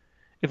of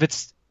if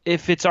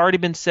it's already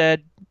been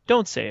said,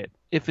 don't say it.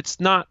 If it's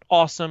not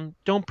awesome,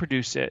 don't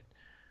produce it.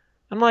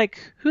 I'm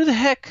like, who the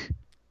heck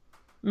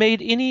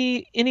made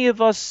any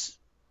of us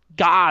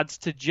gods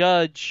to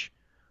judge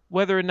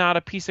whether or not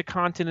a piece of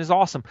content is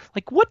awesome?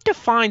 Like, what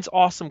defines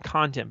awesome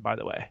content, by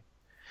the way?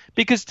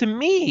 Because to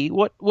me,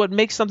 what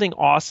makes something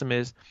awesome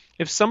is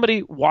if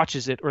somebody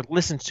watches it or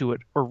listens to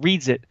it or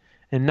reads it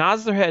and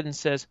nods their head and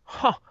says,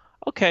 huh,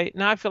 okay,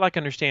 now I feel like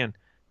I understand.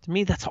 To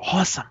me, that's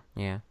awesome.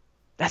 Yeah.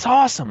 That's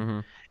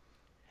awesome.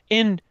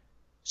 And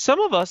some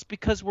of us,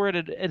 because we're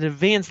at an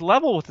advanced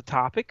level with the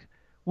topic,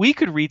 we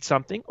could read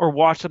something or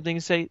watch something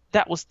and say,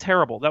 that was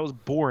terrible. That was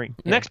boring.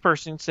 The next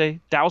person would say,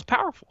 that was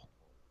powerful.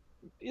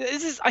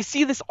 I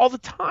see this all the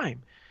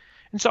time.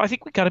 And so I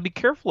think we got to be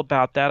careful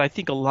about that. I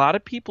think a lot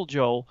of people,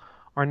 Joel,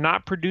 are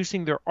not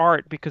producing their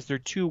art because they're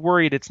too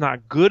worried it's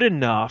not good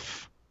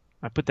enough.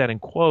 I put that in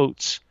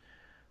quotes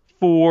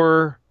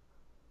for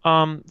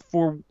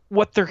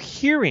what they're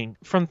hearing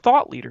from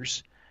thought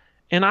leaders.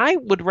 And I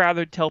would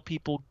rather tell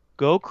people,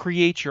 go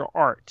create your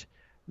art.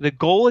 The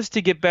goal is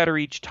to get better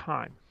each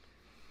time.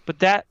 But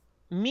that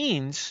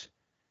means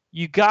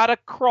you got to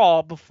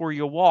crawl before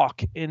you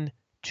walk. And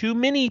too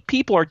many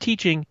people are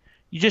teaching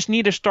you just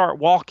need to start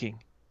walking.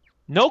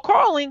 No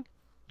crawling,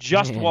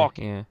 just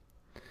walking. Yeah.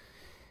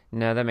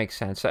 No, that makes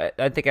sense. I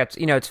think that's,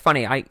 it's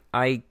funny.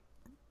 I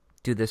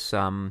do this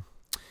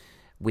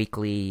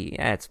weekly,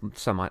 it's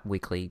somewhat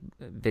weekly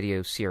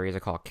video series. I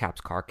call it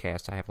Cap's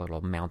CarCast. I have a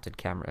little mounted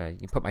camera.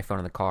 You put my phone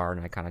in the car,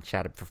 and I kind of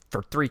chatted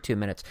for 2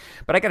 minutes.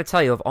 But I got to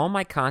tell you, of all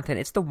my content,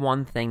 it's the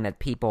one thing that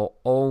people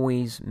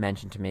always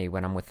mention to me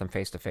when I'm with them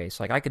face to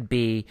face. Like I could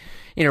be,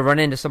 run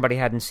into somebody I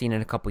hadn't seen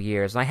in a couple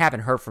years, and I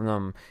haven't heard from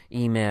them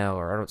email,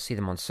 or I don't see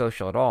them on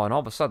social at all. And all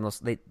of a sudden,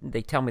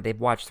 they tell me they've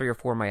watched 3 or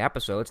 4 of my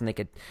episodes, and they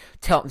could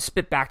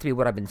spit back to me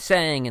what I've been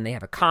saying, and they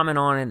have a comment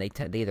on it,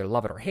 and they either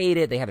love it or hate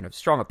it. They have a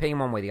strong opinion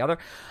one way or the other.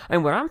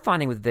 And what I'm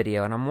finding with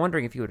video, and I'm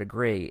wondering if you would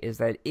agree, is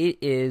that it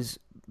is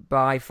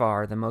by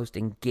far the most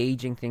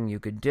engaging thing you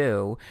could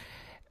do,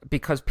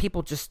 because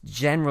people just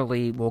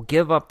generally will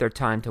give up their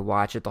time to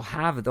watch it.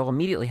 They'll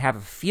immediately have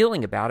a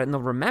feeling about it, and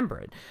they'll remember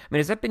it. I mean,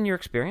 has that been your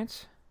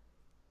experience?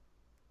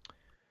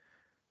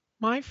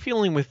 My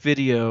feeling with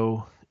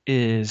video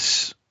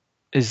is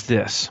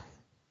this.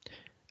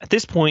 At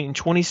this point in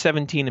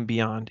 2017 and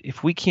beyond,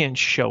 if we can't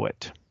show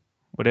it,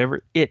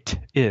 whatever it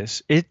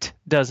is, it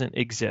doesn't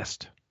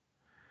exist.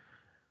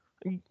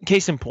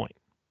 Case in point,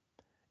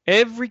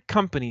 every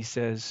company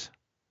says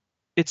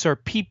it's our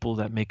people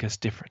that make us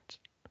different.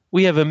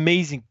 We have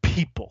amazing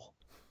people.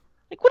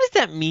 Like, what does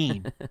that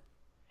mean?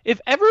 If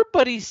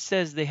everybody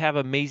says they have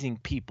amazing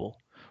people,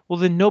 well,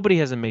 then nobody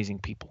has amazing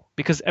people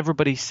because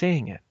everybody's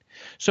saying it.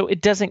 So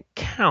it doesn't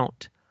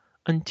count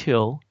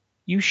until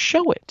you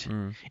show it.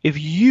 If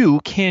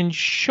you can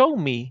show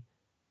me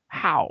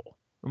how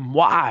and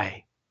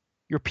why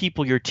your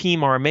people, your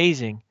team are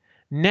amazing,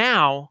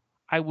 now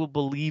I will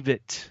believe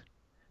it.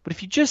 But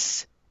if you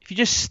just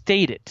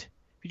state it,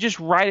 if you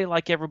just write it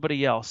like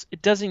everybody else,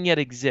 it doesn't yet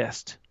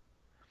exist.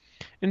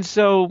 And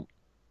so,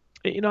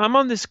 I'm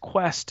on this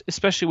quest,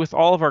 especially with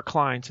all of our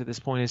clients at this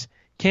point, is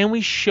can we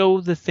show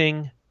the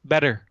thing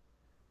better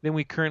than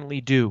we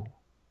currently do?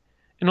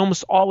 And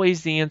almost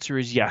always the answer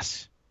is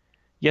yes.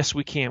 Yes,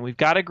 we can. We've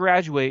got to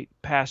graduate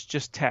past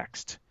just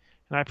text.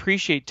 And I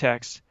appreciate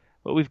text,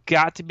 but we've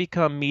got to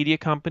become media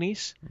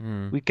companies.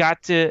 We've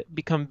got to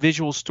become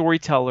visual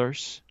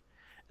storytellers.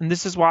 And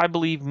this is why I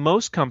believe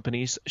most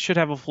companies should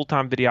have a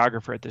full-time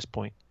videographer at this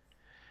point.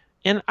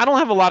 And I don't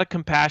have a lot of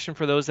compassion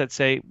for those that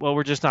say, well,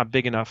 we're just not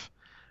big enough.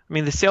 I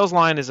mean, the sales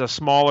line is a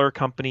smaller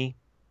company.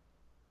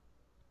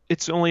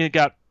 It's only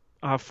got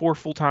 4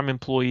 full-time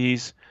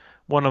employees.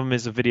 One of them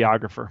is a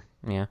videographer.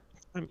 Yeah.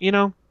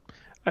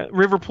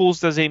 River Pools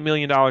does $8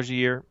 million a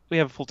year. We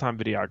have a full-time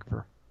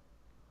videographer.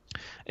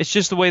 It's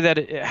just the way that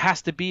it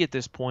has to be at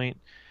this point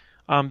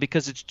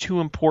because it's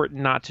too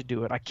important not to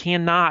do it. I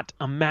cannot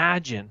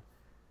imagine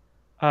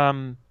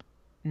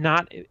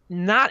not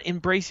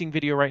embracing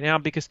video right now,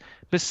 because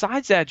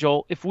besides that,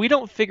 Joel, if we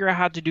don't figure out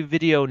how to do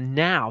video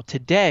now,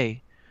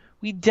 today,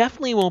 we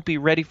definitely won't be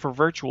ready for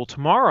virtual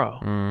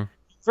tomorrow.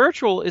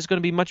 Virtual is going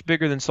to be much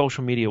bigger than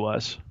social media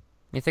was.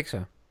 You think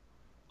so?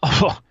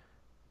 Oh,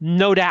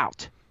 no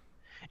doubt.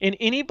 And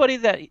anybody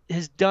that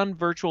has done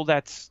virtual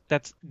that's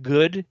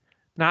good,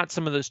 not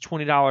some of those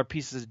 $20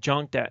 pieces of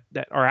junk that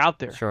are out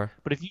there. Sure.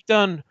 But if you've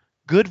done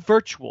good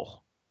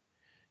virtual,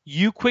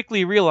 you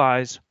quickly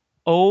realize,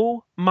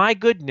 oh my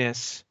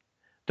goodness,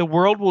 the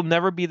world will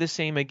never be the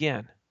same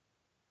again.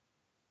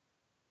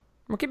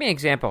 Well, give me an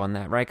example on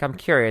that, right? I'm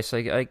curious,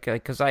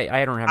 because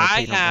I don't have a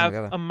I have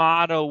a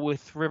motto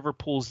with River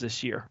Pools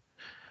this year.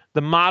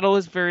 The motto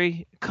is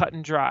very cut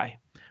and dry.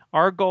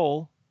 Our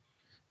goal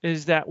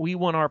is that we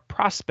want our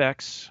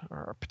prospects,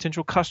 our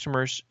potential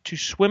customers, to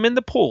swim in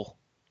the pool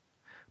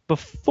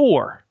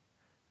before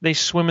they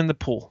swim in the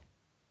pool.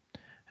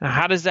 Now,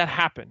 how does that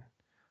happen?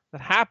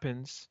 That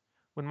happens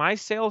when my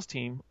sales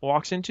team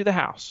walks into the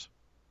house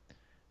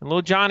and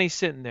little Johnny's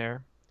sitting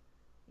there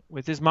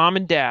with his mom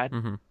and dad.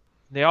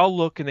 They all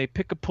look and they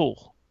pick a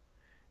pool.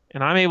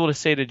 And I'm able to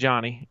say to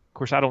Johnny, of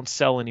course, I don't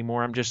sell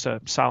anymore. I'm just a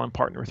silent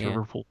partner with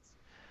River Pools.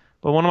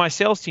 But one of my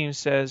sales teams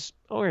says,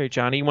 "Oh, hey,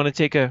 Johnny, you want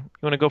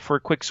to go for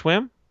a quick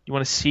swim? You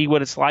want to see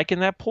what it's like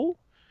in that pool?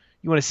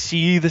 You want to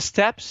see the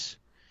steps?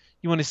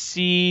 You want to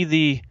see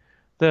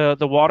the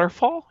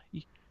waterfall?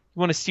 You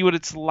want to see what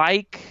it's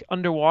like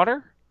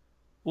underwater?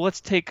 Well,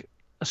 let's take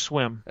a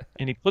swim."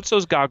 And he puts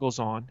those goggles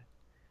on,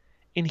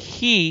 and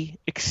he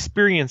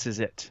experiences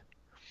it.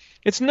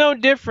 It's no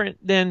different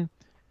than,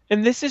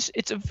 and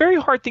it's a very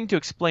hard thing to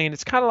explain.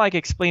 It's kind of like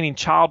explaining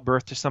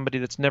childbirth to somebody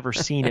that's never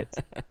seen it.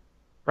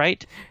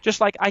 Right?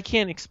 Just like I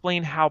can't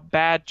explain how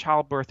bad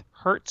childbirth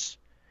hurts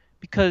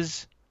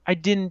because I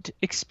didn't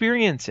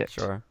experience it.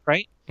 Sure.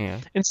 Right? Yeah.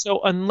 And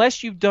so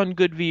unless you've done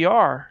good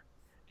VR,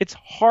 it's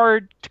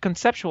hard to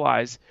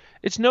conceptualize.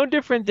 It's no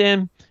different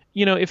than,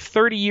 if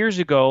 30 years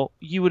ago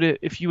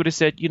if you would have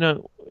said,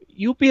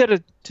 you'll be able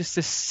to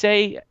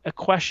say a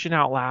question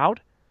out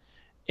loud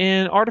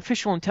and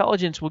artificial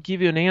intelligence will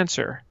give you an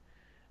answer.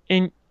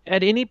 And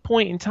at any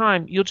point in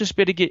time, you'll just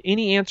be able to get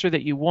any answer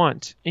that you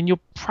want, and you'll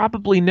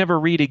probably never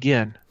read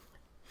again.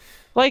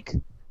 Like,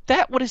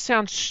 that would have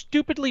sounded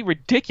stupidly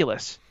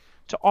ridiculous.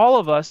 to all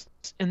of us,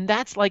 and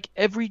that's like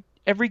every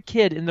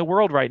kid in the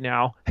world right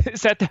now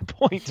is at that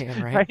point,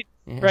 Yeah, right. right?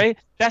 Yeah. Right?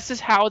 That's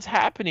just how it's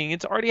happening.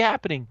 It's already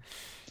happening.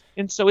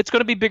 And so it's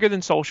going to be bigger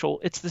than social.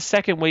 It's the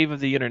second wave of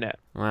the internet.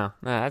 Wow,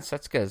 no,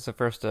 that's good. It's the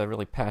first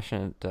really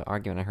passionate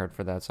argument I heard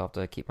for that, so I'll have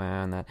to keep my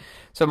eye on that.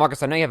 So,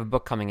 Marcus, I know you have a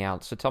book coming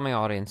out, so tell my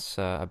audience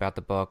about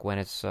the book, when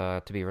it's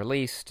to be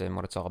released, and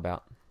what it's all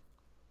about.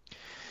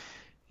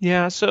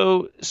 Yeah,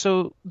 so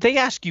they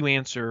ask you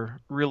answer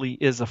really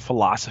is a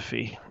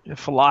philosophy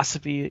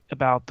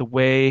about the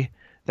way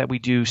that we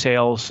do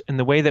sales and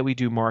the way that we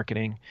do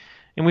marketing.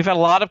 And we've had a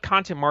lot of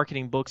content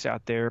marketing books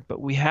out there,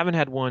 but we haven't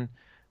had one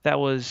that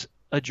was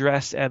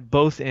addressed at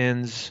both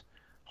ends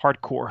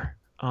hardcore.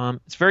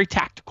 It's very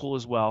tactical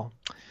as well.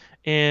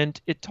 And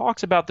it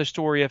talks about the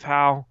story of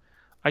how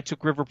I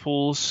took River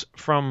Pools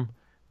from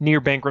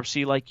near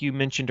bankruptcy, like you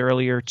mentioned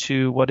earlier,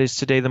 to what is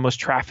today the most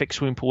trafficked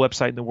swimming pool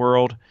website in the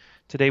world.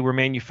 Today we're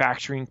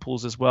manufacturing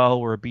pools as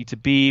well. We're a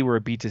B2B, we're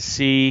a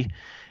B2C.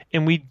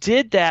 And we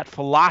did that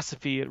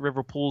philosophy at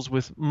River Pools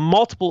with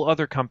multiple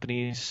other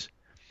companies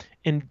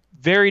in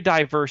very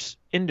diverse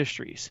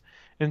industries.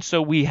 And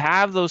so we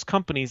have those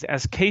companies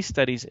as case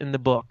studies in the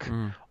book,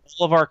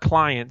 all of our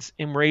clients,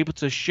 and we're able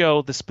to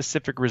show the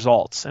specific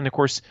results. And of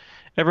course,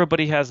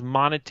 everybody has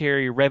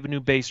monetary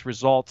revenue-based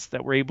results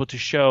that we're able to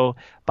show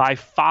by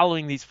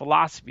following these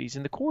philosophies.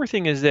 And the core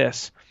thing is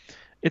this: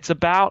 it's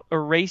about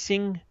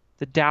erasing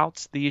the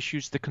doubts, the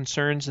issues, the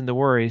concerns, and the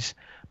worries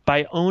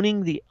by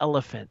owning the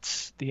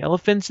elephants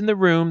in the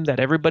room that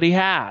everybody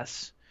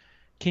has.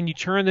 Can you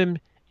turn them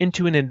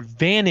into an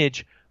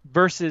advantage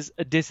versus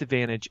a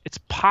disadvantage? It's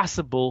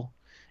possible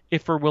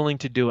if we're willing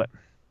to do it.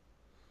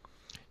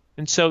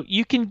 And so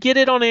you can get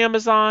it on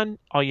Amazon.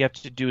 All you have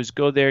to do is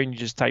go there and you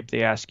just type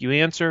 "They Ask You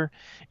Answer."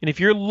 And if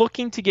you're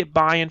looking to get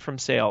buy-in from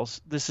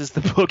sales, this is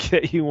the book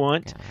that you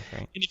want. Yeah,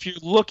 great. And if you're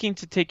looking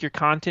to take your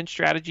content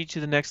strategy to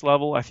the next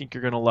level, I think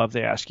you're going to love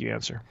 "They Ask You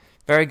Answer."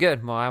 Very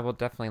good. Well, I will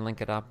definitely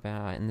link it up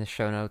in the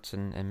show notes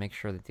and make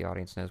sure that the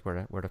audience knows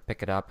where to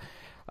pick it up.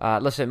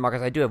 Listen,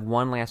 Marcus, I do have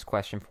one last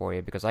question for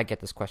you, because I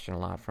get this question a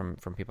lot from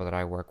people that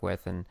I work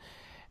with, and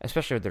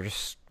especially if they're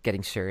just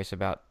getting serious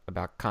about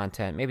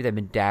content. Maybe they've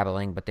been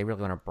dabbling, but they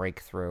really want to break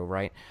through,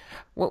 right?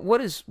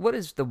 What is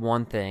the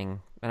one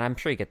thing, and I'm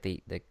sure you get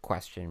the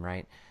question,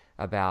 right,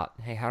 about,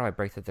 hey, how do I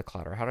break through the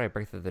clutter? How do I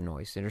break through the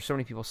noise? And there's so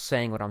many people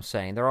saying what I'm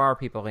saying. There are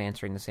people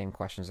answering the same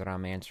questions that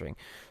I'm answering.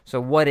 So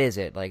what is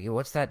it? Like,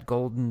 what's that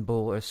golden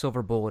bullet, or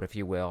silver bullet, if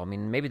you will? I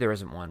mean, maybe there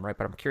isn't one, right?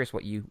 But I'm curious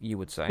what you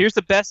would say. Here's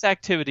the best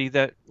activity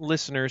that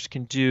listeners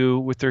can do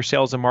with their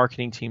sales and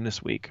marketing team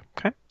this week.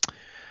 Okay,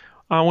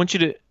 I want you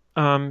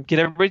to get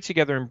everybody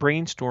together and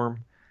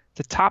brainstorm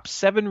the top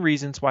 7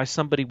 reasons why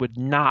somebody would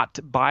not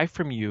buy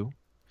from you,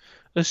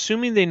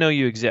 assuming they know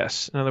you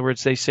exist. In other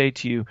words, they say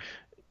to you,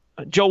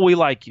 "Joel, we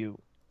like you,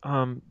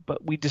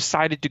 but we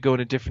decided to go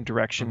in a different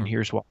direction, and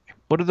here's why."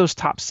 What are those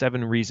top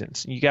 7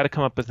 reasons? You got to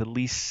come up with at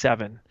least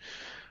 7.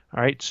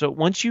 All right. So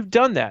once you've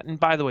done that, and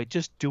by the way,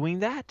 just doing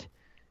that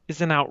is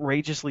an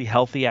outrageously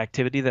healthy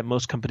activity that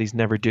most companies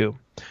never do.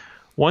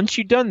 Once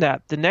you've done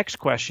that, the next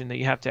question that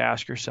you have to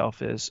ask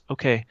yourself is,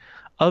 okay,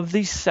 of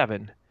these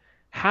 7,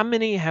 how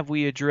many have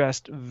we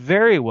addressed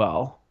very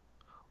well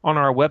on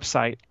our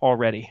website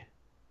already?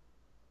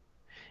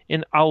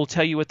 And I will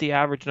tell you what the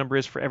average number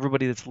is for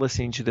everybody that's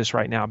listening to this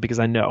right now, because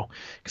I know,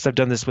 because I've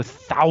done this with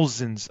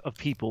thousands of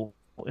people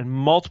in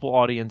multiple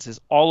audiences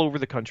all over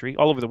the country,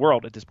 all over the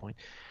world at this point.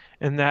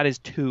 And that is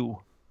 2.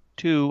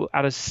 2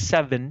 out of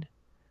 7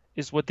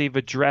 is what they've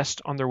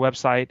addressed on their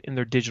website and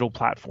their digital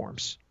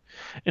platforms.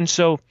 And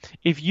so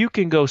if you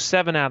can go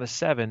 7 out of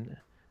 7,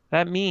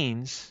 that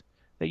means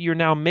that you're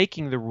now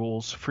making the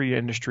rules for your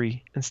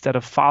industry instead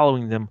of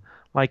following them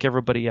like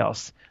everybody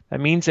else. That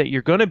means that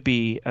you're going to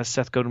be, as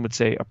Seth Godin would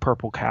say, a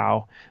purple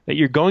cow, that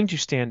you're going to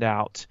stand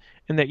out,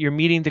 and that you're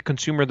meeting the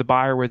consumer, the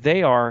buyer, where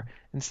they are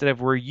instead of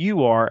where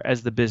you are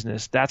as the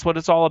business. That's what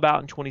it's all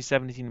about in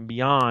 2017 and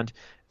beyond.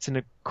 It's an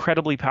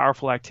incredibly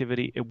powerful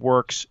activity. It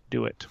works.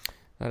 Do it.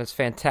 That is a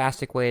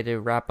fantastic way to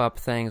wrap up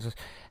things.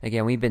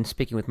 Again, we've been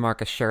speaking with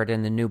Marcus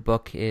Sheridan. The new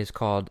book is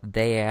called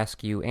They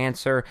Ask You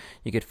Answer.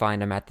 You could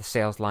find him at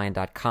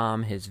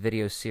thesaleslion.com. His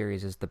video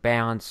series is The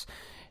Balance.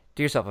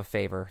 Do yourself a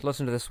favor.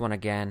 Listen to this one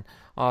again.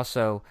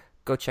 Also,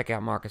 go check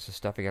out Marcus's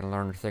stuff. You're going to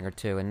learn a thing or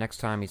two. And next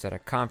time he's at a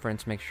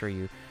conference, make sure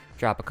you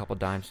drop a couple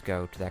dimes to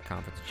go to that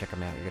conference and check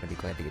him out. You're going to be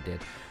glad that you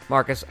did.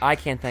 Marcus, I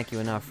can't thank you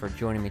enough for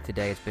joining me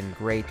today. It's been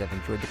great. I've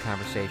enjoyed the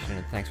conversation,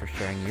 and thanks for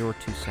sharing your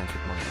 2 cents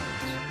with my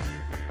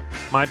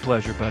audience. My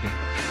pleasure, buddy.